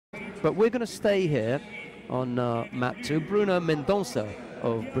But we're going to stay here on map 2. Bruno Mendonca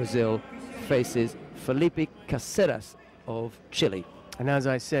of Brazil faces Felipe Caceres of Chile. And as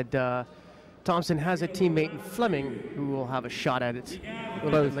I said, Thompson has a teammate in Fleming who will have a shot at it a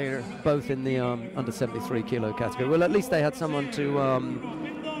little bit later. Both in the under 73 kilo category. Well, at least they had someone to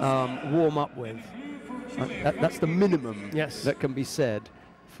warm up with. That's the minimum that can be said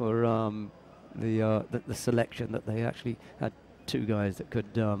for the selection, that they actually had two guys that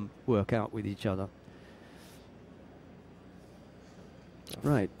could work out with each other.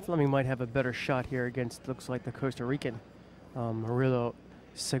 Right. Fleming might have a better shot here against, looks like, the Costa Rican, Murilo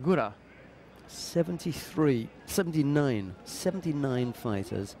Segura. 79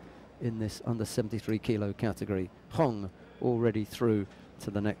 fighters in this under 73 kilo category. Hong already through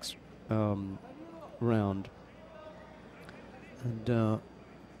to the next round. And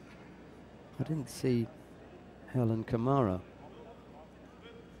I didn't see Helen Kamara.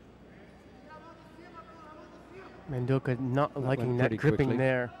 Mendonca not liking that gripping quickly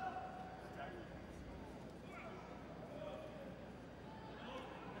there.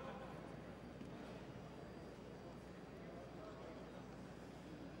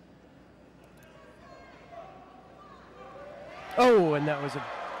 Oh, and that was a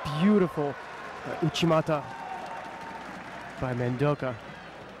beautiful Uchimata by Mendonca.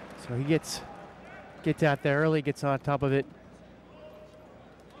 So he gets out there early, gets on top of it.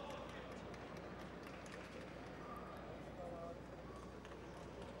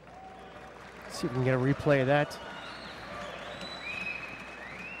 See if we can get a replay of that.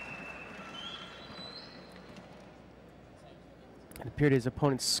 It appeared his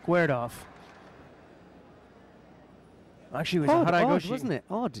opponent squared off. Actually, it was a Haraigoshi. Odd, wasn't it?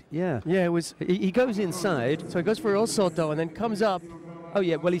 Odd, yeah. Yeah, it was. He goes inside. So he goes for Osoto and then comes up. Oh,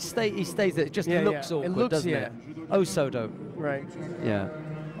 yeah, well, he stays there. It just looks awkward, doesn't it? Osoto. Right. Yeah.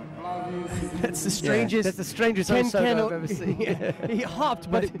 That's the strangest. That's the strangest Osoto I've ever seen. He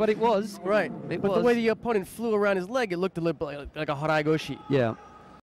hopped, but it was. Right. It but was. the way the opponent flew around his leg, it looked a little like a Haraigoshi. Yeah.